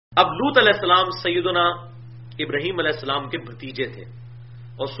اب لوط علیہ السلام سیدنا ابراہیم علیہ السلام کے بھتیجے تھے،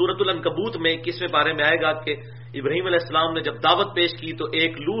 اور سورۃ العنکبوت میں 21ویں پارے میں آئے گا کہ ابراہیم علیہ السلام نے جب دعوت پیش کی تو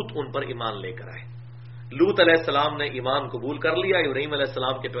ایک لوط ان پر ایمان لے کر آئے۔ لوط علیہ السلام نے ایمان قبول کر لیا، ابراہیم علیہ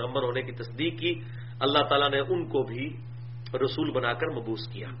السلام کے پیغمبر ہونے کی تصدیق کی، اللہ تعالیٰ نے ان کو بھی رسول بنا کر مبعوث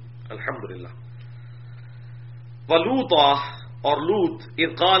کیا، الحمدللہ۔ وَلُوطًا، اور لوط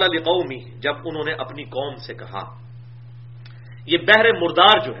اذ قال لقومہ، جب انہوں نے اپنی قوم سے کہا، یہ بحر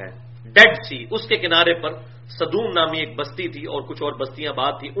مردار جو ہے ڈیڈ سی، اس کے کنارے پر صدوم نامی ایک بستی تھی اور کچھ اور بستیاں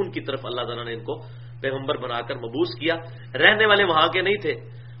بعد تھی، ان کی طرف اللہ تعالیٰ نے ان کو پیغمبر بنا کر مبعوث کیا۔ رہنے والے وہاں کے نہیں تھے،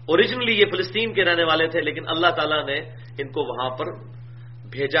 اوریجنلی یہ فلسطین کے رہنے والے تھے، لیکن اللہ تعالیٰ نے ان کو وہاں پر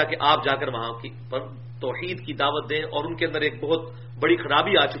بھیجا کہ آپ جا کر وہاں کی پر توحید کی دعوت دیں، اور ان کے اندر ایک بہت بڑی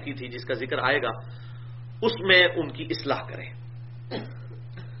خرابی آ چکی تھی جس کا ذکر آئے گا، اس میں ان کی اصلاح کریں۔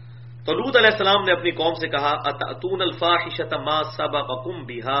 تو لوط علیہ السلام نے اپنی قوم سے کہا، اتأتون الفاحشۃ ما سبقکم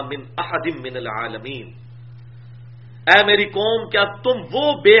بها من احد من العالمین، اے میری قوم کیا تم وہ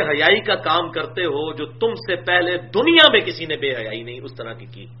بے حیائی کا کام کرتے ہو جو تم سے پہلے دنیا میں کسی نے بے حیائی نہیں اس طرح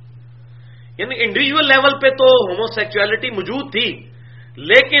کی۔ یعنی انڈیویجول لیول پہ تو ہوموسیکچولیٹی موجود تھی،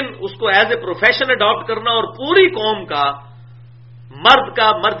 لیکن اس کو ایز اے پروفیشن اڈاپٹ کرنا اور پوری قوم کا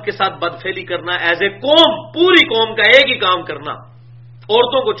مرد کے ساتھ بدفعلی کرنا، ایز اے قوم پوری قوم کا ایک ہی کام کرنا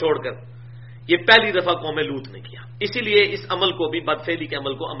عورتوں کو چھوڑ کر، یہ پہلی دفعہ قوم لوط نے کیا۔ اسی لیے اس عمل کو بھی، بدفعلی کے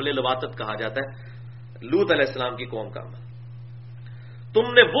عمل کو، عمل لواطت کہا جاتا ہے، لوط علیہ السلام کی قوم کا عمل۔ تم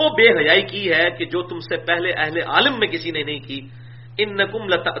نے وہ بے حیائی کی ہے کہ جو تم سے پہلے اہل عالم میں کسی نے نہیں کی۔ انکم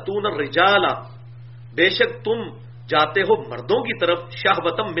لتأتون الرجال، بے شک تم جاتے ہو مردوں کی طرف،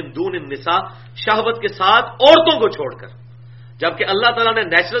 شہوتم من دون النساء، شہوت کے ساتھ عورتوں کو چھوڑ کر، جبکہ اللہ تعالیٰ نے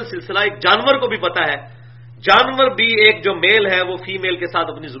نیچرل سلسلہ ایک جانور کو بھی پتا ہے، جانور بھی ایک جو میل ہے وہ فیمیل کے ساتھ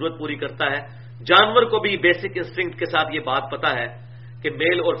اپنی ضرورت پوری کرتا ہے، جانور کو بھی بیسک انسٹنکٹ کے ساتھ یہ بات پتا ہے کہ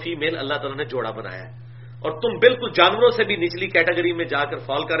میل اور فیمیل اللہ تعالیٰ نے جوڑا بنایا ہے، اور تم بالکل جانوروں سے بھی نچلی کیٹیگری میں جا کر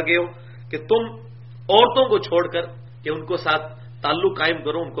فال کر گئے ہو کہ تم عورتوں کو چھوڑ کر کہ ان کو ساتھ تعلق قائم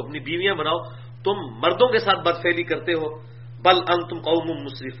کرو، ان کو اپنی بیویاں بناؤ، تم مردوں کے ساتھ بدفعلی کرتے ہو۔ بل انتم قوم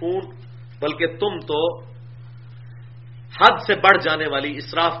مسرفون، بلکہ تم تو حد سے بڑھ جانے والی،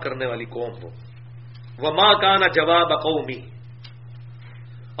 اسراف کرنے والی قوم ہو۔ وما کان جواب قومی،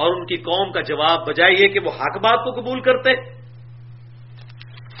 اور ان کی قوم کا جواب بجائے یہ کہ وہ حق بات کو قبول کرتے،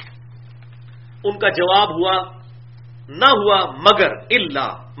 ان کا جواب نہ ہوا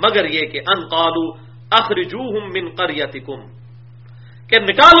مگر یہ کہ ان قالوا اخرجوہم من قریتکم، کہ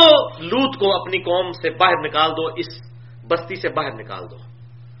نکالو لوط کو اپنی قوم سے باہر نکال دو، اس بستی سے باہر نکال دو۔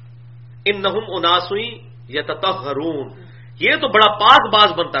 انہم اناس یتطہرون، یہ تو بڑا پاک باز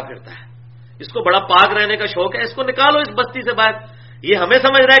بنتا پھرتا ہے، اس کو بڑا پاک رہنے کا شوق ہے، اس کو نکالو اس بستی سے باہر۔ یہ ہمیں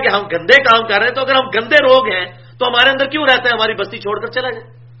سمجھ رہا ہے کہ ہم گندے کام کر رہے ہیں، تو اگر ہم گندے لوگ ہیں تو ہمارے اندر کیوں رہتا ہے ہماری بستی چھوڑ کر چلا جائے۔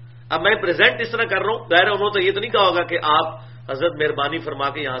 اب میں پریزنٹ اس طرح کر رہا ہوں، ظاہر انہوں نے تو یہ تو نہیں کہا ہوگا کہ آپ حضرت مہربانی فرما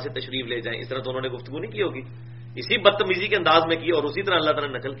کے یہاں سے تشریف لے جائیں، اس طرح تو انہوں نے گفتگو نہیں کی ہوگی، اسی بدتمیزی کے انداز میں کی اور اسی طرح اللہ تعالیٰ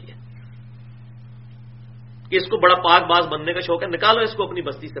نے نقل کیا کہ اس کو بڑا پاک باز بننے کا شوق ہے، نکالو اس کو اپنی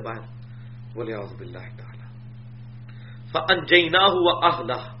بستی سے باہر۔ بولے اعوذ باللہ تعالی۔ فانجیناہ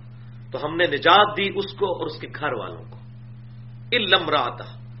واہلہ، تو ہم نے نجات دی اس کو اور اس کے گھر والوں کو، الا امرأتہ،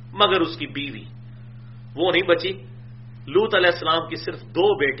 مگر اس کی بیوی وہ نہیں بچی۔ لوط علیہ السلام کی صرف 2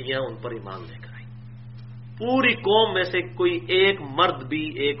 بیٹیاں ان پر ایمان لے کر آئیں، پوری قوم میں سے کوئی ایک مرد بھی،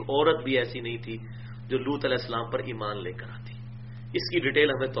 ایک عورت بھی ایسی نہیں تھی جو لوط علیہ السلام پر ایمان لے کر آتی۔ اس کی ڈیٹیل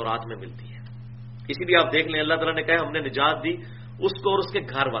ہمیں تورات میں ملتی ہے، اسی لیے آپ دیکھ لیں اللہ تعالیٰ نے کہا ہم نے نجات دی اس کو اور اس کے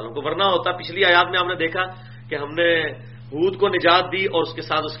گھر والوں کو، ورنہ ہوتا پچھلی آیات میں ہم نے دیکھا کہ ہم نے ہود کو نجات دی اور اس کے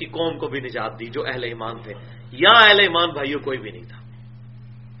ساتھ اس کی قوم کو بھی نجات دی جو اہل ایمان تھے، یا اہل ایمان بھائیوں کوئی بھی نہیں تھا،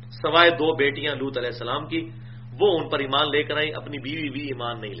 سوائے 2 بیٹیاں لوط علیہ السلام کی، وہ ان پر ایمان لے کر آئی، اپنی بیوی بھی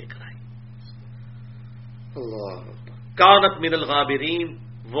ایمان نہیں لے کر آئی۔ کانت من الغابرین،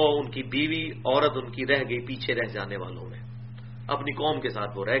 وہ ان کی بیوی عورت ان کی رہ گئی پیچھے رہ جانے والوں میں، اپنی قوم کے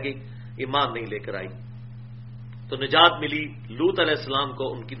ساتھ وہ رہ گئی، ایمان نہیں لے کر آئی، تو نجات ملی لوط علیہ السلام کو،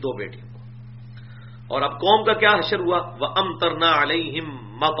 ان کی 2 بیٹیوں کو۔ اور اب قوم کا کیا حشر ہوا؟ وَأَمْطَرْنَا عَلَيْهِمْ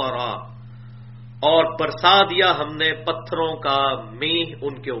مَطَرًا، اور برسا دیا ہم نے پتھروں کا میہ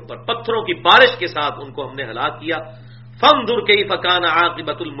ان کے اوپر، پتھروں کی بارش کے ساتھ ان کو ہم نے ہلاک کیا۔ فَانظُرْ كَيْفَ كَانَ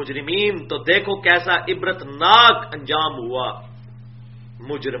عَاقِبَةُ الْمُجْرِمِينَ، تو دیکھو کیسا عبرتناک انجام ہوا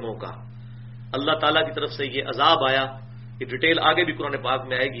مجرموں کا۔ اللہ تعالیٰ کی طرف سے یہ عذاب آیا، یہ ڈیٹیل آگے بھی قرآن پاک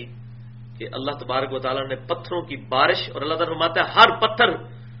میں آئے گی کہ اللہ تبارک و تعالیٰ نے پتھروں کی بارش، اور اللہ تعالیٰ فرماتا ہے ہر پتھر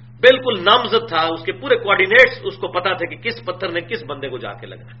بالکل نامزد تھا، اس کے پورے کوآرڈینیٹس اس کو پتا تھے کہ کس پتھر نے کس بندے کو جا کے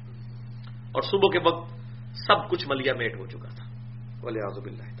لگنا ہے، اور صبح کے وقت سب کچھ ملیا میٹ ہو چکا تھا۔ وَلِعَاذُ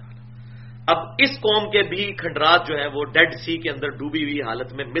بِاللَّهِ تَعَالَى۔ اب اس قوم کے بھی کھنڈرات جو ہیں وہ ڈیڈ سی کے اندر ڈوبی ہوئی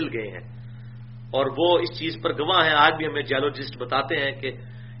حالت میں مل گئے ہیں، اور وہ اس چیز پر گواہ ہیں. آج بھی ہمیں جیولوجسٹ بتاتے ہیں کہ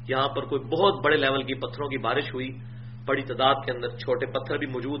یہاں پر کوئی بہت بڑے لیول کی پتھروں کی بارش ہوئی، بڑی تعداد کے اندر چھوٹے پتھر بھی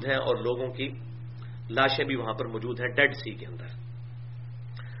موجود ہیں اور لوگوں کی لاشیں بھی وہاں پر موجود ہیں ڈیڈ سی کے اندر.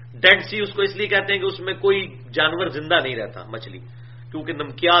 ڈیڈ سی اس کو اس لیے کہتے ہیں کہ اس میں کوئی جانور زندہ نہیں رہتا، مچھلی، کیونکہ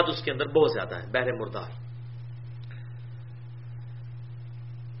نمکیات اس کے اندر بہت زیادہ ہیں، بحر مردار.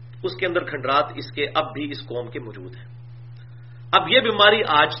 اس کے اندر کھنڈرات اس کے اب بھی اس قوم کے موجود ہیں. اب یہ بیماری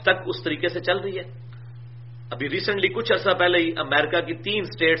آج تک اس طریقے سے چل رہی ہے. ابھی ریسنٹلی کچھ عرصہ پہلے ہی امریکہ کی 3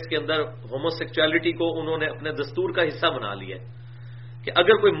 اسٹیٹس کے اندر ہوموسیکچویلٹی کو انہوں نے اپنے دستور کا حصہ بنا لیا ہے کہ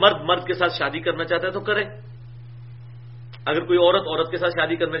اگر کوئی مرد کے ساتھ شادی کرنا چاہتا ہے تو کرے، اگر کوئی عورت کے ساتھ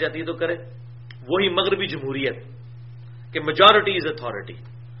شادی کرنا چاہتی ہے تو کرے. وہی مغربی جمہوریت کہ میجورٹی از اتھارٹی،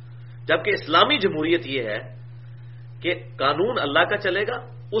 جبکہ اسلامی جمہوریت یہ ہے کہ قانون اللہ کا چلے گا،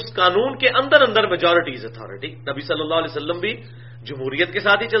 اس قانون کے اندر میجورٹی از اتھارٹی. نبی صلی اللہ علیہ وسلم بھی جمہوریت کے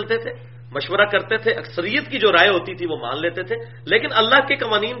ساتھ ہی چلتے تھے، مشورہ کرتے تھے، اکثریت کی جو رائے ہوتی تھی وہ مان لیتے تھے، لیکن اللہ کے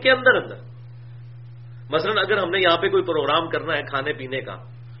قوانین کے اندر. مثلا اگر ہم نے یہاں پہ کوئی پروگرام کرنا ہے کھانے پینے کا،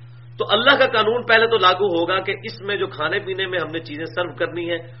 تو اللہ کا قانون پہلے تو لاگو ہوگا کہ اس میں جو کھانے پینے میں ہم نے چیزیں سرو کرنی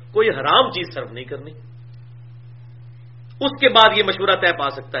ہے، کوئی حرام چیز سرو نہیں کرنی. اس کے بعد یہ مشورہ طے پا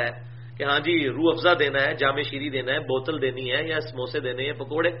سکتا ہے کہ ہاں جی روح افزا دینا ہے، جامع شیری دینا ہے، بوتل دینی ہے یا سموسے دینے ہیں،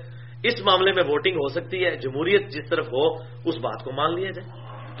 پکوڑے. اس معاملے میں ووٹنگ ہو سکتی ہے، جمہوریت جس طرف ہو اس بات کو مان لیا جائے.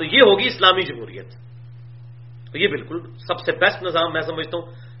 تو یہ ہوگی اسلامی جمہوریت. تو یہ بالکل سب سے بیسٹ نظام میں سمجھتا ہوں.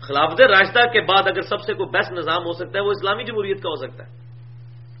 خلافت راشدہ کے بعد اگر سب سے کوئی بیسٹ نظام ہو سکتا ہے وہ اسلامی جمہوریت کا ہو سکتا ہے.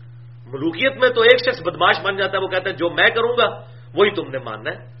 ملوکیت میں تو ایک شخص بدماش بن جاتا ہے، وہ کہتا ہے جو میں کروں گا وہی تم نے ماننا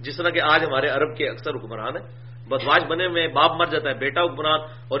ہے. جس طرح کہ آج ہمارے عرب کے اکثر حکمران ہیں، بدماش بنے میں باپ مر جاتا ہے، بیٹا حکمران،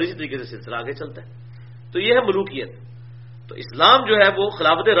 اور اسی طریقے سے سلسلہ آگے چلتا ہے. تو یہ ہے ملوکیت. تو اسلام جو ہے وہ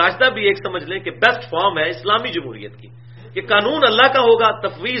خلافت راشدہ بھی ایک سمجھ لیں کہ بیسٹ فارم ہے اسلامی جمہوریت کی، کہ قانون اللہ کا ہوگا،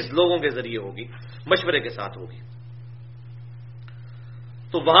 تفویض لوگوں کے ذریعے ہوگی، مشورے کے ساتھ ہوگی.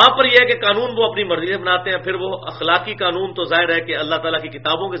 تو وہاں پر یہ ہے کہ قانون وہ اپنی مرضی سے بناتے ہیں. پھر وہ اخلاقی قانون تو ظاہر ہے کہ اللہ تعالیٰ کی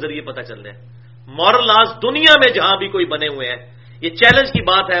کتابوں کے ذریعے پتہ چل رہے ہیں. مورل لاز دنیا میں جہاں بھی کوئی بنے ہوئے ہیں، یہ چیلنج کی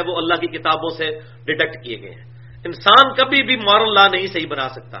بات ہے، وہ اللہ کی کتابوں سے ڈیٹیکٹ کیے گئے ہیں. انسان کبھی بھی مورل لا نہیں صحیح بنا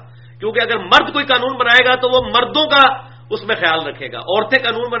سکتا، کیونکہ اگر مرد کوئی قانون بنائے گا تو وہ مردوں کا اس میں خیال رکھے گا. عورتیں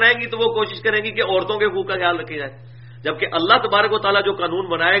قانون بنائیں گی تو وہ کوشش کریں گی کہ عورتوں کے حقوق کا خیال رکھا جائے. جبکہ اللہ تبارک و تعالیٰ جو قانون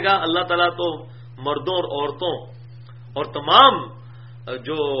بنائے گا، اللہ تعالیٰ تو مردوں اور عورتوں اور تمام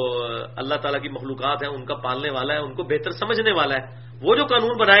جو اللہ تعالیٰ کی مخلوقات ہیں ان کا پالنے والا ہے، ان کو بہتر سمجھنے والا ہے. وہ جو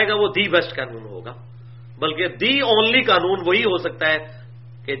قانون بنائے گا وہ دی بیسٹ قانون ہوگا، بلکہ دی اونلی قانون وہی ہو سکتا ہے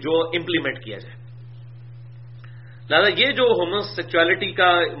کہ جو امپلیمنٹ کیا جائے. لہذا یہ جو ہوموسیکچویلٹی کا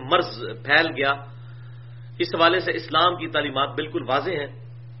مرض پھیل گیا، اس حوالے سے اسلام کی تعلیمات بالکل واضح ہیں.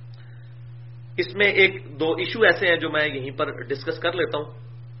 اس میں 1-2 ایشو ایسے ہیں جو میں یہیں پر ڈسکس کر لیتا ہوں.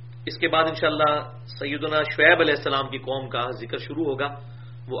 اس کے بعد انشاءاللہ سیدنا شعیب علیہ السلام کی قوم کا ذکر شروع ہوگا،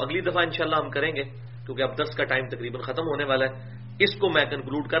 وہ اگلی دفعہ انشاءاللہ ہم کریں گے، کیونکہ اب درس کا ٹائم تقریباً ختم ہونے والا ہے. اس کو میں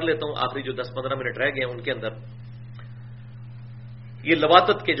کنکلوڈ کر لیتا ہوں. آخری جو 10-15 منٹ رہ گئے ہیں ان کے اندر یہ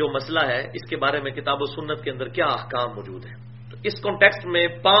لواطت کے جو مسئلہ ہے، اس کے بارے میں کتاب و سنت کے اندر کیا احکام موجود ہیں. تو اس کانٹیکسٹ میں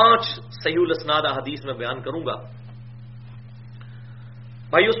 5 صحیح الاسناد احادیث میں بیان کروں گا.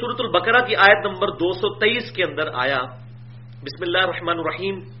 بھائیو، سورۃ البقرہ کی آیت نمبر 223 کے اندر آیا، بسم اللہ الرحمن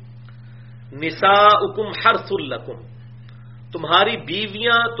الرحیم، نساؤکم حرث لکم، تمہاری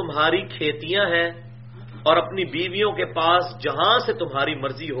بیویاں تمہاری کھیتیاں ہیں، اور اپنی بیویوں کے پاس جہاں سے تمہاری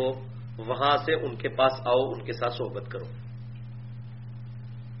مرضی ہو وہاں سے ان کے پاس آؤ، ان کے ساتھ صحبت کرو،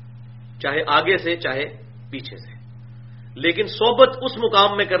 چاہے آگے سے چاہے پیچھے سے. لیکن صحبت اس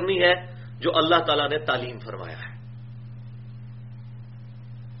مقام میں کرنی ہے جو اللہ تعالیٰ نے تعلیم فرمایا ہے،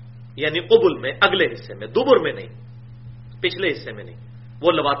 یعنی قبل میں، اگلے حصے میں، دبر میں نہیں، پچھلے حصے میں نہیں.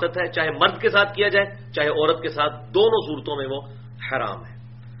 وہ لواطت ہے، چاہے مرد کے ساتھ کیا جائے چاہے عورت کے ساتھ، دونوں صورتوں میں وہ حرام ہے.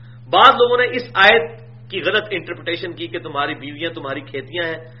 بعض لوگوں نے اس آیت کی غلط انٹرپریٹیشن کی کہ تمہاری بیویاں تمہاری کھیتیاں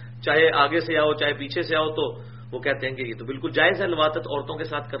ہیں، چاہے آگے سے آؤ چاہے پیچھے سے آؤ. تو وہ کہتے ہیں کہ یہ تو بالکل جائز ہے لواطت عورتوں کے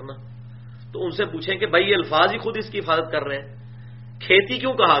ساتھ کرنا. تو ان سے پوچھیں کہ بھائی یہ الفاظ ہی خود اس کی حفاظت کر رہے ہیں، کھیتی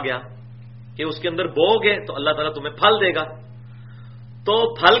کیوں کہا گیا؟ کہ اس کے اندر بو گے تو اللہ تعالیٰ تمہیں پھل دے گا. تو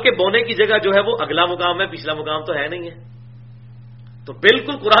پھل کے بونے کی جگہ جو ہے وہ اگلا مقام ہے، پچھلا مقام تو ہے نہیں ہے. تو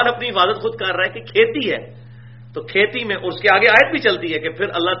بالکل قرآن اپنی حفاظت خود کر رہا ہے کہ کھیتی ہے. تو کھیتی میں اس کے آگے آیت بھی چلتی ہے کہ پھر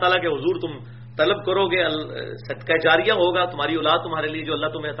اللہ تعالیٰ کے حضور تم طلب کرو گے، صدقہ جاریہ ہوگا، تمہاری اولاد تمہارے لیے جو اللہ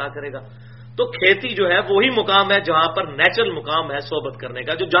تمہیں عطا کرے گا. تو کھیتی جو ہے وہی مقام ہے جہاں پر نیچرل مقام ہے صحبت کرنے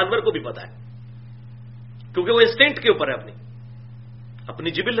کا، جو جانور کو بھی پتا ہے، کیونکہ وہ انسٹنکٹ کے اوپر ہے، اپنی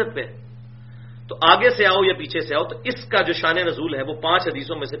جبلت پہ. تو آگے سے آؤ یا پیچھے سے آؤ. تو اس کا جو شان نزول ہے وہ 5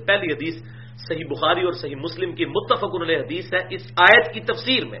 حدیثوں میں سے پہلی حدیث صحیح بخاری اور صحیح مسلم کی متفق علیہ حدیث ہے اس آیت کی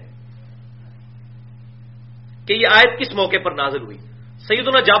تفسیر میں کہ یہ آیت کس موقع پر نازل ہوئی.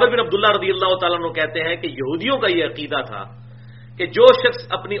 سیدنا جابر بن عبداللہ رضی اللہ تعالیٰ عنہ کہتے ہیں کہ یہودیوں کا یہ عقیدہ تھا کہ جو شخص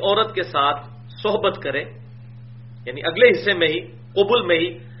اپنی عورت کے ساتھ صحبت کرے یعنی اگلے حصے میں ہی قبل میں ہی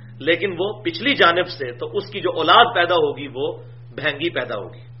لیکن وہ پچھلی جانب سے تو اس کی جو اولاد پیدا ہوگی وہ بہنگی پیدا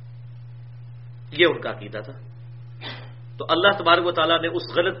ہوگی. یہ ان کا عقیدہ تھا. تو اللہ تبارک و تعالیٰ نے اس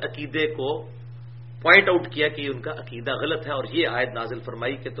غلط عقیدے کو پوائنٹ آؤٹ کیا کہ ان کا عقیدہ غلط ہے اور یہ آیت نازل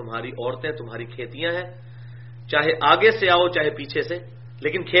فرمائی کہ تمہاری عورتیں تمہاری کھیتیاں ہیں, چاہے آگے سے آؤ چاہے پیچھے سے,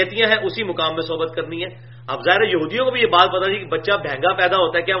 لیکن کھیتیاں ہیں اسی مقام میں صحبت کرنی ہے. اب ظاہر یہودیوں کو بھی یہ بات پتا تھی کہ بچہ بہنگا پیدا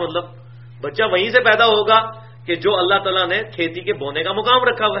ہوتا ہے, کیا مطلب بچہ وہیں سے پیدا ہوگا کہ جو اللہ تعالیٰ نے کھیتی کے بونے کا مقام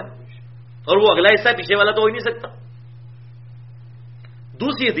رکھا ہوا ہے اور وہ اگلا حصہ پیچھے والا تو ہو ہی نہیں سکتا.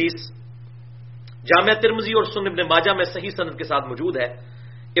 دوسری حدیث جامعہ ترمذی اور سنن ابن ماجہ میں صحیح سند کے ساتھ موجود ہے.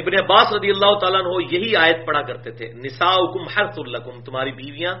 ابن عباس رضی اللہ تعالیٰ عنہ یہی آیت پڑھا کرتے تھے, نساؤکم حرث لکم, تمہاری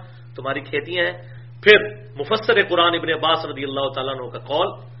بیویاں تمہاری کھیتیاں ہیں. پھر مفسر قرآن ابن عباس رضی اللہ تعالیٰ عنہ کا قول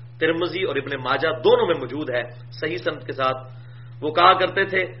ترمذی اور ابن ماجہ دونوں میں موجود ہے صحیح سند کے ساتھ. وہ کہا کرتے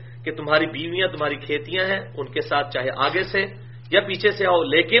تھے کہ تمہاری بیویاں تمہاری کھیتیاں ہیں, ان کے ساتھ چاہے آگے سے یا پیچھے سے آؤ,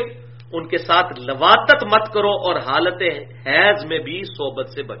 لیکن ان کے ساتھ لواطت مت کرو اور حالت حیض میں بھی صحبت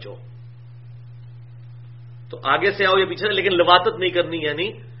سے بچو. تو آگے سے آؤ یا پیچھے سے, لیکن لواطت نہیں کرنی یعنی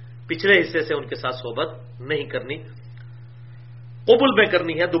پچھلے حصے سے ان کے ساتھ صحبت نہیں کرنی, قبل میں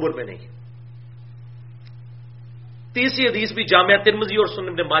کرنی ہے, دبر میں نہیں. تیسری حدیث بھی جامعہ ترمذی اور سنن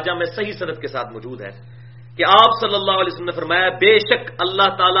ابن ماجہ میں صحیح سند کے ساتھ موجود ہے کہ آپ صلی اللہ علیہ وسلم نے فرمایا بے شک اللہ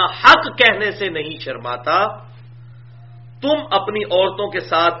تعالی حق کہنے سے نہیں شرماتا, تم اپنی عورتوں کے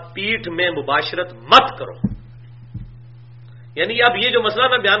ساتھ پیٹھ میں مباشرت مت کرو. یعنی اب یہ جو مسئلہ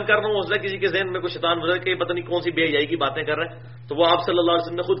میں بیان کر رہا ہوں, اس کسی کے ذہن میں کوئی شیطان گزر کہ پتہ نہیں کون سی بے حیائی کی باتیں کر رہے ہیں, تو وہ آپ صلی اللہ علیہ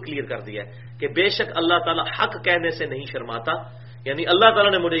وسلم نے خود کلیئر کر دیا ہے کہ بے شک اللہ تعالیٰ حق کہنے سے نہیں شرماتا, یعنی اللہ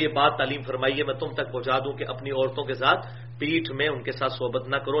تعالیٰ نے مجھے یہ بات تعلیم فرمائی ہے میں تم تک پہنچا دوں کہ اپنی عورتوں کے ساتھ پیٹھ میں ان کے ساتھ صحبت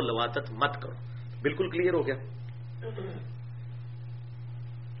نہ کرو, لواطت مت کرو. بالکل کلیئر ہو گیا.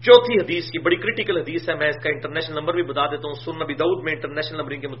 چوتھی حدیث کی بڑی کریٹیکل حدیث ہے, میں اس کا انٹرنیشنل نمبر بھی بتا دیتا ہوں. سنن ابی داؤد میں انٹرنیشنل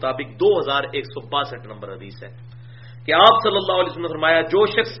نمبرنگ کے مطابق 2162 نمبر حدیث ہے کہ آپ صلی اللہ علیہ وسلم نے فرمایا جو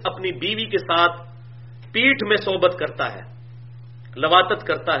شخص اپنی بیوی کے ساتھ پیٹھ میں صحبت کرتا ہے, لواطت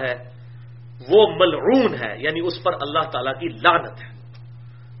کرتا ہے, وہ ملعون ہے, یعنی اس پر اللہ تعالیٰ کی لعنت ہے.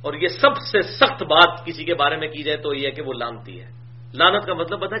 اور یہ سب سے سخت بات کسی کے بارے میں کی جائے تو یہ ہے کہ وہ لعنتی ہے. لعنت کا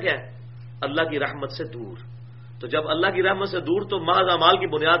مطلب پتہ کیا ہے؟ اللہ کی رحمت سے دور. تو جب اللہ کی رحمت سے دور تو محض اعمال کی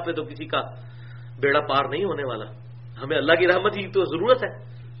بنیاد پہ تو کسی کا بیڑا پار نہیں ہونے والا. ہمیں اللہ کی رحمت کی تو ضرورت ہے.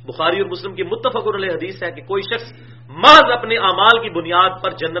 بخاری اور مسلم کی متفق علیہ حدیث ہے کہ کوئی شخص محض اپنے اعمال کی بنیاد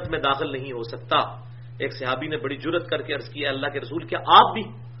پر جنت میں داخل نہیں ہو سکتا. ایک صحابی نے بڑی جرت کر کے عرض کیا اللہ کے رسول کیا آپ بھی؟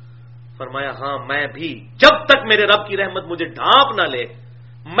 فرمایا ہاں میں بھی, جب تک میرے رب کی رحمت مجھے ڈھانپ نہ لے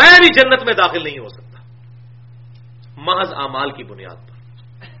میں بھی جنت میں داخل نہیں ہو سکتا محض اعمال کی بنیاد پر.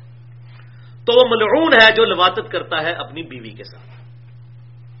 تو وہ ملعون ہے جو لواطت کرتا ہے اپنی بیوی کے ساتھ.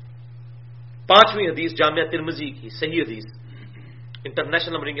 پانچویں حدیث جامعہ ترمذی کی صحیح حدیث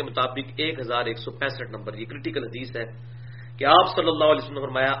انٹرنیشنل نمبرنگ کے مطابق 1165 نمبر, یہ کریٹیکل حدیث ہے کہ آپ صلی اللہ علیہ وسلم نے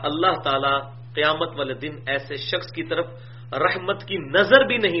فرمایا اللہ تعالی قیامت والے دن ایسے شخص کی طرف رحمت کی نظر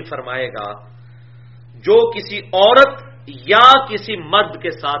بھی نہیں فرمائے گا جو کسی عورت یا کسی مرد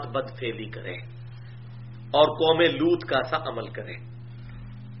کے ساتھ بدفعلی کرے اور قوم لوط کا سا عمل کرے.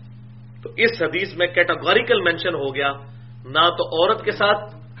 تو اس حدیث میں کیٹاگوریکل مینشن ہو گیا, نہ تو عورت کے ساتھ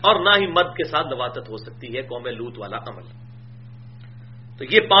اور نہ ہی مرد کے ساتھ لواطت ہو سکتی ہے قوم لوط والا عمل. تو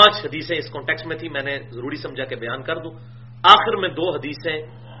یہ 5 حدیثیں اس کانٹیکسٹ میں تھی, میں نے ضروری سمجھا کہ بیان کر دوں. آخر میں 2 حدیثیں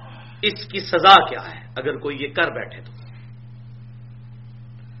اس کی سزا کیا ہے اگر کوئی یہ کر بیٹھے تو.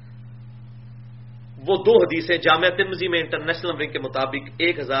 وہ 2 حدیثیں جامعہ ترمذی میں انٹرنیشنل نمبرنگ کے مطابق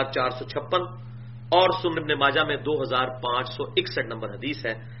 1456 اور سنن ابن ماجہ میں 2561 نمبر حدیث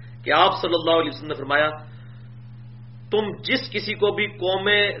ہے کہ آپ صلی اللہ علیہ وسلم نے فرمایا تم جس کسی کو بھی قوم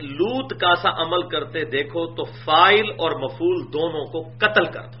لوط کا سا عمل کرتے دیکھو تو فاعل اور مفعول دونوں کو قتل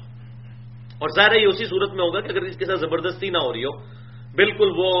کر دو. اور ظاہر یہ اسی صورت میں ہوگا کہ اگر اس کے ساتھ زبردستی نہ ہو رہی ہو, بالکل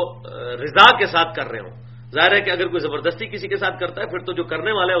وہ رضا کے ساتھ کر رہے ہوں. ظاہر ہے کہ اگر کوئی زبردستی کسی کے ساتھ کرتا ہے پھر تو جو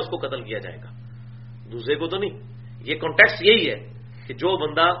کرنے والا ہے اس کو قتل کیا جائے گا, دوسرے کو تو نہیں. یہ کانٹیکسٹ یہی ہے کہ جو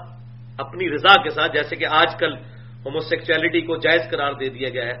بندہ اپنی رضا کے ساتھ, جیسے کہ آج کل ہوموسیکچویلٹی کو جائز قرار دے دیا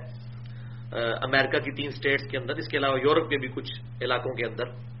گیا ہے امریکہ کی 3 اسٹیٹس کے اندر, اس کے علاوہ یورپ کے بھی کچھ علاقوں کے اندر,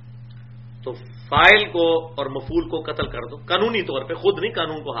 تو فاعل کو اور مفعول کو قتل کر دو قانونی طور پہ, خود نہیں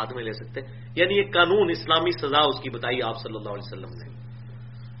قانون کو ہاتھ میں لے سکتے. یعنی یہ قانون اسلامی سزا اس کی بتائی آپ صلی اللہ علیہ وسلم نے.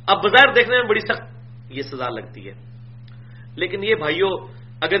 اب بظاہر دیکھنے میں بڑی سخت یہ سزا لگتی ہے, لیکن یہ بھائیوں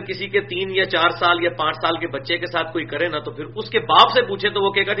اگر کسی کے 3 یا 4 سال یا 5 سال کے بچے کے ساتھ کوئی کرے نا تو پھر اس کے باپ سے پوچھے تو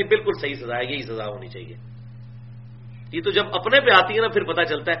وہ کہے گا جی بالکل صحیح سزا ہے، یہی سزا ہونی چاہیے. یہ تو جب اپنے پہ آتی ہے نا پھر پتا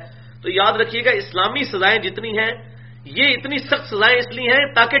چلتا ہے. تو یاد رکھیے گا اسلامی سزائیں جتنی ہیں یہ اتنی سخت سزائیں اس لیے ہیں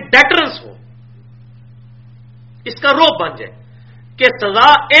تاکہ ڈیٹرنس ہو، اس کا روپ بن جائے کہ سزا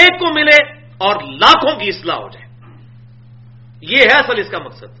ایک کو ملے اور لاکھوں کی اصلاح ہو جائے. یہ ہے اصل اس کا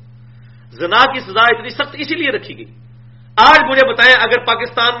مقصد. زنا کی سزا اتنی سخت اسی لیے رکھی گئی. آج مجھے بتائیں اگر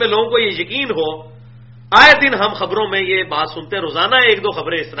پاکستان میں لوگوں کو یہ یقین ہو، آئے دن ہم خبروں میں یہ بات سنتے ہیں، روزانہ 1-2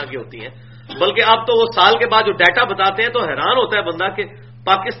 خبریں اس طرح کی ہوتی ہیں، بلکہ اب تو وہ سال کے بعد جو ڈیٹا بتاتے ہیں تو حیران ہوتا ہے بندہ کہ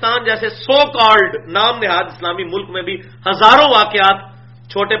پاکستان جیسے سو کالڈ نام نہاد اسلامی ملک میں بھی ہزاروں واقعات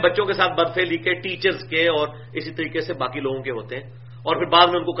چھوٹے بچوں کے ساتھ بدفعلی کے، ٹیچرز کے اور اسی طریقے سے باقی لوگوں کے ہوتے ہیں، اور پھر بعد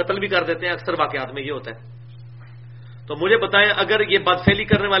میں ان کو قتل بھی کر دیتے ہیں. اکثر واقعات میں یہ ہوتا ہے. تو مجھے بتائیں اگر یہ بدفعلی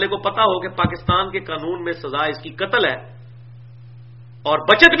کرنے والے کو پتا ہو کہ پاکستان کے قانون میں سزا اس کی قتل ہے اور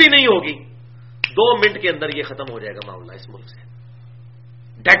بچت بھی نہیں ہوگی، 2 منٹ کے اندر یہ ختم ہو جائے گا معاملہ اس ملک سے.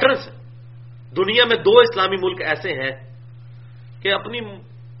 ڈیٹرنس. دنیا میں 2 اسلامی ملک ایسے ہیں کہ اپنی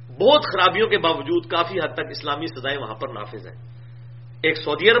بہت خرابیوں کے باوجود کافی حد تک اسلامی سزائیں وہاں پر نافذ ہیں. ایک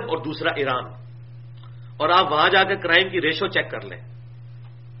سعودی عرب اور دوسرا ایران. اور آپ وہاں جا کر کرائم کی ریشو چیک کر لیں،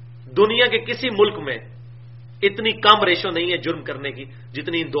 دنیا کے کسی ملک میں اتنی کم ریشو نہیں ہے جرم کرنے کی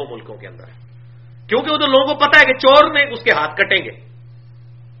جتنی ان 2 ملکوں کے اندر ہے. کیونکہ وہ تو لوگوں کو پتا ہے کہ چور نے اس کے ہاتھ کٹیں گے.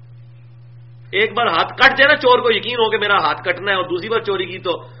 ایک بار ہاتھ کٹ جائے نا چور کو یقین ہو کہ میرا ہاتھ کٹنا ہے، اور دوسری بار چوری کی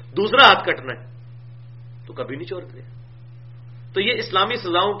تو دوسرا ہاتھ کٹنا ہے، تو کبھی نہیں چور کرے. تو یہ اسلامی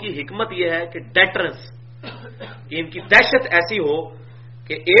سزاؤں کی حکمت یہ ہے کہ ڈیٹرنس، کہ ان کی دہشت ایسی ہو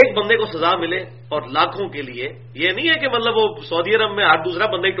کہ ایک بندے کو سزا ملے اور لاکھوں کے لیے. یہ نہیں ہے کہ مطلب وہ سعودی عرب میں ہر دوسرا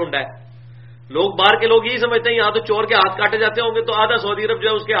بندہ ہی ٹونڈا ہے. لوگ باہر کے لوگ یہی سمجھتے ہیں یہاں تو چور کے ہاتھ کاٹے جاتے ہوں گے تو آدھا سعودی عرب جو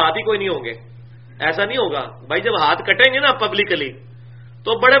ہے اس کے ہاتھ ہی کوئی نہیں ہوں گے. ایسا نہیں ہوگا بھائی. جب ہاتھ کٹیں گے نا پبلکلی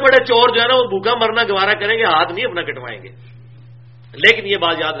تو بڑے بڑے چور جو ہے نا وہ بھوکا مرنا گوارا کریں گے، ہاتھ نہیں اپنا کٹوائیں گے. لیکن یہ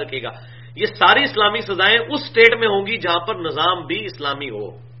بات یاد رکھے گا یہ ساری اسلامی سزائیں اس سٹیٹ میں ہوں گی جہاں پر نظام بھی اسلامی ہو.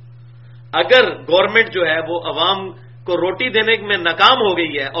 اگر گورنمنٹ جو ہے وہ عوام کو روٹی دینے میں ناکام ہو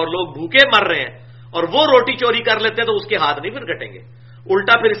گئی ہے اور لوگ بھوکے مر رہے ہیں اور وہ روٹی چوری کر لیتے ہیں تو اس کے ہاتھ نہیں پھر کٹیں گے،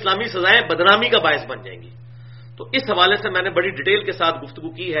 الٹا پھر اسلامی سزائیں بدنامی کا باعث بن جائیں گی. تو اس حوالے سے میں نے بڑی ڈیٹیل کے ساتھ گفتگو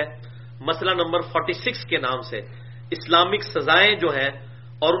کی ہے. مسئلہ نمبر 46 کے نام سے اسلامک سزائیں جو ہیں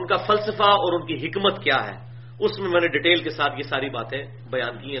اور ان کا فلسفہ اور ان کی حکمت کیا ہے، اس میں نے ڈیٹیل کے ساتھ یہ ساری باتیں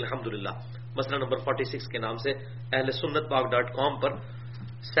بیان کی ہیں الحمدللہ. مسئلہ نمبر 46 کے نام سے اہل سنت پاک.com پر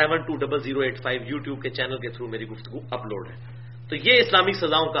 720085 یوٹیوب کے چینل کے تھرو میری گفتگو اپلوڈ ہے. تو یہ اسلامی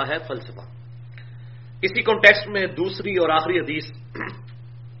سزاؤں کا ہے فلسفہ. اسی کانٹیکسٹ میں دوسری اور آخری حدیث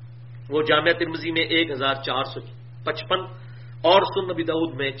وہ جامعہ ترمذی میں 1455 اور سنن نبی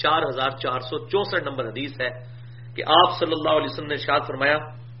داؤد میں 4464 نمبر حدیث ہے کہ آپ صلی اللہ علیہ وسلم نے ارشاد فرمایا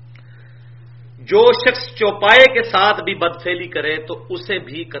جو شخص چوپائے کے ساتھ بھی بدفعلی کرے تو اسے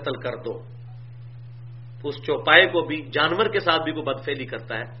بھی قتل کر دو. اس چوپائے کو بھی، جانور کے ساتھ بھی کوئی بدفعلی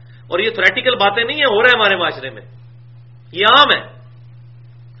کرتا ہے، اور یہ تھیوریٹیکل باتیں نہیں ہیں، ہو رہا ہے ہمارے معاشرے میں، یہ عام ہے.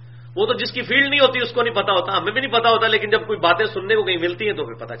 وہ تو جس کی فیلڈ نہیں ہوتی اس کو نہیں پتا ہوتا، ہمیں بھی نہیں پتا ہوتا، لیکن جب کوئی باتیں سننے کو کہیں ملتی ہیں تو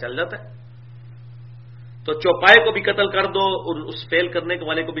پھر پتا چل جاتا ہے. تو چوپائے کو بھی قتل کر دو اور اس فیل کرنے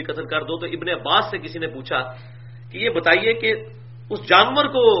والے کو بھی قتل کر دو. تو ابن عباس سے کسی نے پوچھا کہ یہ بتائیے کہ اس جانور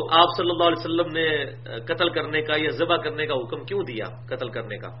کو آپ صلی اللہ علیہ وسلم نے قتل کرنے کا یا ذبح کرنے کا حکم کیوں دیا، قتل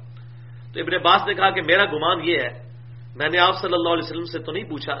کرنے کا؟ تو ابن عباس نے کہا کہ میرا گمان یہ ہے، میں نے آپ صلی اللہ علیہ وسلم سے تو نہیں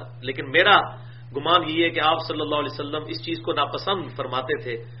پوچھا، لیکن میرا گمان یہ ہے کہ آپ صلی اللہ علیہ وسلم اس چیز کو ناپسند فرماتے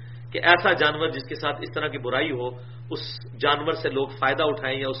تھے کہ ایسا جانور جس کے ساتھ اس طرح کی برائی ہو اس جانور سے لوگ فائدہ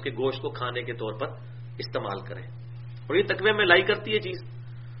اٹھائیں یا اس کے گوشت کو کھانے کے طور پر استعمال کریں. اور یہ تقوی میں لائی کرتی ہے چیز.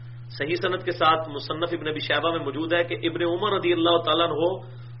 صحیح سند کے ساتھ مصنف ابن ابی شیبہ میں موجود ہے کہ ابن عمر رضی اللہ تعالیٰ عنہ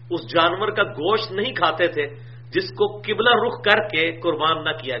اس جانور کا گوشت نہیں کھاتے تھے جس کو قبلہ رخ کر کے قربان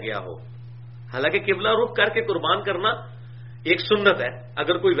نہ کیا گیا ہو. حالانکہ قبلہ رخ کر کے قربان کرنا ایک سنت ہے،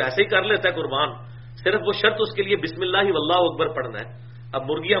 اگر کوئی ویسے ہی کر لیتا ہے قربان، صرف وہ شرط اس کے لیے بسم اللہ واللہ اکبر پڑھنا ہے. اب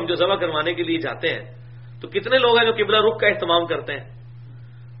مرغی ہم جو ذبح کروانے کے لیے جاتے ہیں تو کتنے لوگ ہیں جو قبلہ رخ کا اہتمام کرتے ہیں،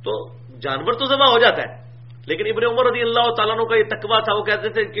 تو جانور تو ذبح ہو جاتا ہے. لیکن ابن عمر رضی اللہ تعالیٰ عنہ کا یہ تقویٰ تھا، وہ کہتے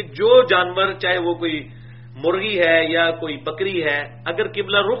تھے کہ جو جانور چاہے وہ کوئی مرغی ہے یا کوئی بکری ہے، اگر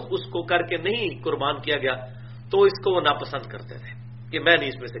قبلہ رخ اس کو کر کے نہیں قربان کیا گیا تو اس کو وہ ناپسند کرتے تھے کہ میں نہیں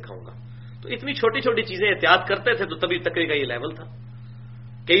اس میں سے کھاؤں گا. تو اتنی چھوٹی چھوٹی چیزیں احتیاط کرتے تھے. تو تبھی تقوی کا یہ لیول تھا.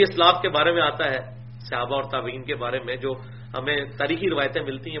 کئی اسلاف کے بارے میں آتا ہے، صحابہ اور تابعین کے بارے میں، جو ہمیں تاریخی روایتیں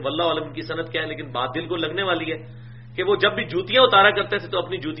ملتی ہیں، واللہ عالم کی سند کیا ہے، لیکن بات دل کو لگنے والی ہے کہ وہ جب بھی جوتیاں اتارا کرتے تھے تو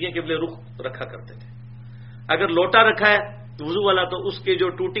اپنی جوتیاں قبلہ رخ رکھا کرتے تھے. اگر لوٹا رکھا ہے وضو والا تو اس کی جو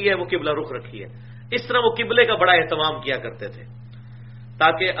ٹوٹی ہے وہ قبلہ رخ رکھی ہے. اس طرح وہ قبلے کا بڑا اہتمام کیا کرتے تھے.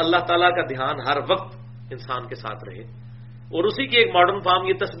 تاکہ اللہ تعالیٰ کا دھیان ہر وقت انسان کے ساتھ رہے. اور اسی کی ایک ماڈرن فارم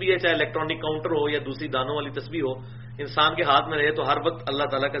یہ تسبیح ہے، چاہے الیکٹرانک کاؤنٹر ہو یا دوسری دانوں والی تسبیح ہو، انسان کے ہاتھ میں رہے تو ہر وقت اللہ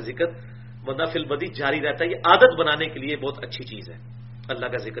تعالیٰ کا ذکر بندہ فی البدی جاری رہتا ہے. یہ عادت بنانے کے لیے بہت اچھی چیز ہے اللہ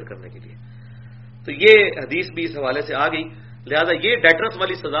کا ذکر کرنے کے لیے. تو یہ حدیث بھی اس حوالے سے آ گئی. لہذا یہ ڈیٹرس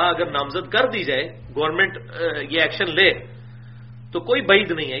والی سزا اگر نامزد کر دی جائے، گورنمنٹ یہ ایکشن لے تو کوئی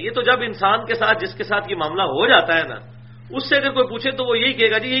بعید نہیں ہے. یہ تو جب انسان کے ساتھ جس کے ساتھ یہ معاملہ ہو جاتا ہے نا، اس سے اگر کوئی پوچھے تو وہ یہی کہے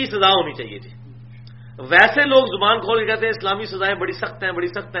گا جی یہی سزا ہونی چاہیے جی. ویسے لوگ زبان کھول کے کہتے ہیں اسلامی سزائیں بڑی سخت ہیں بڑی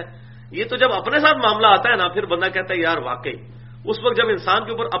سخت ہیں. یہ تو جب اپنے ساتھ معاملہ آتا ہے نا، پھر بندہ کہتا ہے یار واقعی اس وقت جب انسان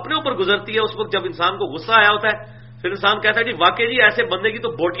کے اوپر اپنے اوپر گزرتی ہے، اس وقت جب انسان کو غصہ آیا ہوتا ہے، پھر انسان کہتا ہے جی واقعی جی ایسے بندے کی تو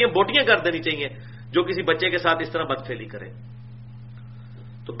بوٹیاں کر دینی چاہیے جو کسی بچے کے ساتھ اس طرح بدفعلی کرے.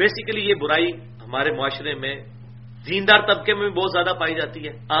 تو بیسیکلی یہ برائی ہمارے معاشرے میں دیندار طبقے میں بھی بہت زیادہ پائی جاتی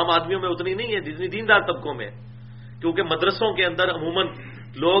ہے، عام آدمیوں میں اتنی نہیں ہے جتنی دیندار طبقوں میں ہے. کیونکہ مدرسوں کے اندر عموماً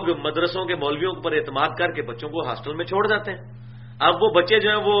لوگ مدرسوں کے مولویوں پر اعتماد کر کے بچوں کو ہاسٹل میں چھوڑ جاتے ہیں. اب وہ بچے جو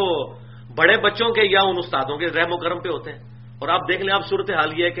ہیں وہ بڑے بچوں کے یا ان استادوں کے رحم و کرم پہ ہوتے ہیں. اور آپ دیکھ لیں، اب صورتحال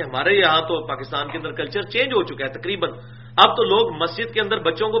یہ ہے کہ ہمارے یہاں تو پاکستان کے اندر کلچر چینج ہو چکا ہے تقریباً. اب تو لوگ مسجد کے اندر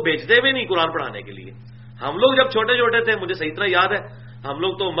بچوں کو بھیجتے ہوئے نہیں قرآن پڑھانے کے لیے. ہم لوگ جب چھوٹے چھوٹے تھے، مجھے صحیح طرح یاد ہے، ہم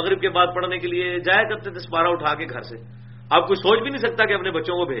لوگ تو مغرب کے بعد پڑھنے کے لیے جایا کرتے تھے سپارہ اٹھا کے گھر سے. اب کوئی سوچ بھی نہیں سکتا کہ اپنے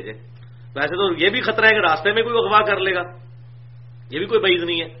بچوں کو بھیجے. ویسے تو یہ بھی خطرہ ہے کہ راستے میں کوئی اغوا کر لے گا، یہ بھی کوئی بعید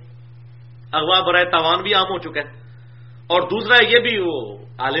نہیں ہے. اغوا برائے تاوان بھی عام ہو چکا ہے. اور دوسرا یہ بھی وہ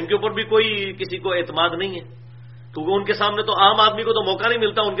عالم کے اوپر بھی کوئی کسی کو اعتماد نہیں ہے، کیونکہ ان کے سامنے تو عام آدمی کو تو موقع نہیں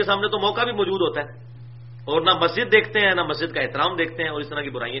ملتا، ان کے سامنے تو موقع بھی موجود ہوتا ہے. اور نہ مسجد دیکھتے ہیں نہ مسجد کا احترام دیکھتے ہیں، اور اس طرح کی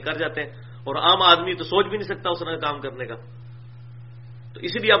برائیاں کر جاتے ہیں. اور عام آدمی تو سوچ بھی نہیں سکتا اس طرح کا کام کرنے کا. تو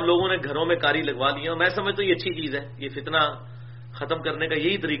اسی لیے اب لوگوں نے گھروں میں کاری لگوا لی ہے. میں سمجھتا ہوں یہ اچھی چیز ہے. یہ فتنہ ختم کرنے کا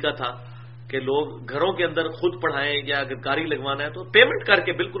یہی طریقہ تھا کہ لوگ گھروں کے اندر خود پڑھائیں، یا اگر کاری لگوانا ہے تو پیمنٹ کر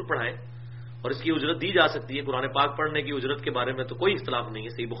کے بالکل پڑھائیں. اور اس کی اجرت دی جا سکتی ہے. قرآن پاک پڑھنے کی اجرت کے بارے میں تو کوئی اختلاف نہیں ہے.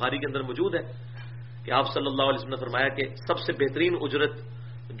 صحیح بخاری کے اندر موجود ہے کہ آپ صلی اللہ علیہ وسلم نے فرمایا کہ سب سے بہترین اجرت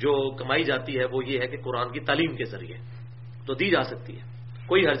جو کمائی جاتی ہے وہ یہ ہے کہ قرآن کی تعلیم کے ذریعے، تو دی جا سکتی ہے،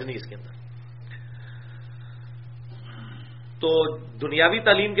 کوئی حرج نہیں اس کے اندر. تو دنیاوی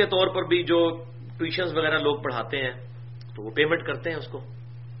تعلیم کے طور پر بھی جو ٹیوشنز وغیرہ لوگ پڑھاتے ہیں تو وہ پیمنٹ کرتے ہیں اس کو،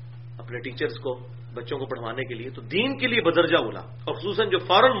 اپنے ٹیچرز کو بچوں کو پڑھوانے کے لیے. تو دین کے لیے بدرجہ اولا، اور خصوصاً جو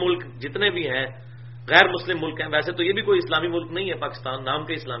فارن ملک جتنے بھی ہیں غیر مسلم ملک ہیں، ویسے تو یہ بھی کوئی اسلامی ملک نہیں ہے، پاکستان نام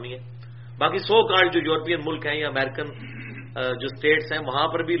کے اسلامی ہے، باقی سو کارڈ جو یورپین ملک ہیں یا امریکن جو اسٹیٹس ہیں، وہاں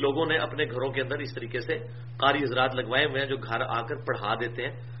پر بھی لوگوں نے اپنے گھروں کے اندر اس طریقے سے قاری حضرات لگوائے ہوئے ہیں جو گھر آ کر پڑھا دیتے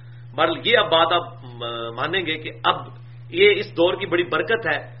ہیں. بہرحال یہ اب بات آپ مانیں گے کہ اب یہ اس دور کی بڑی برکت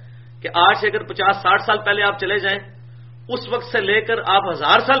ہے کہ آج سے اگر 50-60 سال پہلے آپ چلے جائیں، اس وقت سے لے کر آپ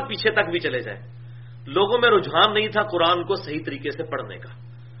 1000 سال پیچھے تک بھی چلے جائیں، لوگوں میں رجحان نہیں تھا قرآن کو صحیح طریقے سے پڑھنے کا.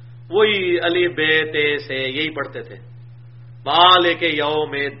 وہی علی بے تے سے یہی پڑھتے تھے، مالک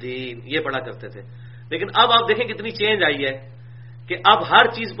یوم الدین یہ پڑھا کرتے تھے. لیکن اب آپ دیکھیں کتنی چینج آئی ہے کہ اب ہر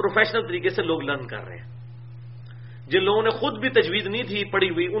چیز پروفیشنل طریقے سے لوگ لرن کر رہے ہیں. جن لوگوں نے خود بھی تجوید نہیں تھی پڑھی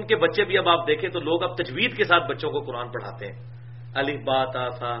ہوئی، ان کے بچے بھی اب آپ دیکھیں تو لوگ اب تجوید کے ساتھ بچوں کو قرآن پڑھاتے ہیں. الف با تا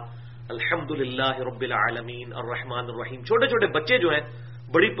ثا الحمدللہ رب العالمین الرحمن الرحیم. چھوٹے چھوٹے بچے جو ہیں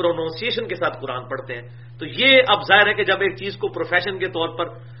بڑی پروننسیشن کے ساتھ قرآن پڑھتے ہیں. تو یہ اب ظاہر ہے کہ جب ایک چیز کو پروفیشن کے طور پر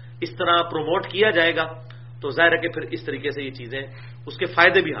اس طرح پروموٹ کیا جائے گا تو ظاہر ہے کہ پھر اس طریقے سے یہ چیزیں اس کے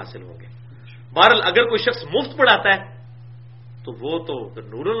فائدے بھی حاصل ہوں گے. بہرحال اگر کوئی شخص مفت پڑھاتا ہے تو وہ تو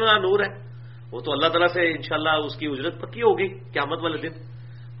نور اللہ نور ہے، وہ تو اللہ تعالیٰ سے انشاءاللہ اس کی اجرت پکی ہوگی قیامت والے دن.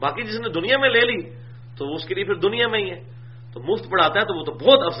 باقی جس نے دنیا میں لے لی تو اس کے لیے پھر دنیا میں ہی ہے. تو مفت پڑھاتا ہے تو وہ تو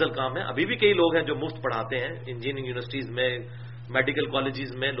بہت افضل کام ہے. ابھی بھی کئی لوگ ہیں جو مفت پڑھاتے ہیں، انجینئرنگ یونیورسٹیز میں، میڈیکل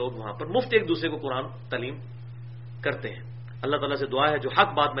کالجز میں لوگ وہاں پر مفت ایک دوسرے کو قرآن تعلیم کرتے ہیں. اللہ تعالیٰ سے دعا ہے جو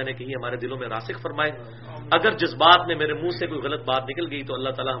حق بات میں نے کہی ہمارے دلوں میں راسخ فرمائے. اگر جذبات میں میرے منہ سے کوئی غلط بات نکل گئی تو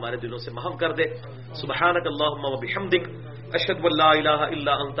اللہ تعالیٰ ہمارے دلوں سے محو کر دے. سبحانک اللہم و بحمدک اشہد ان لا الہ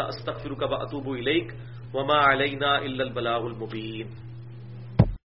الا انت استغفرک و اتوب الیک وما علینا الا البلاغ المبین.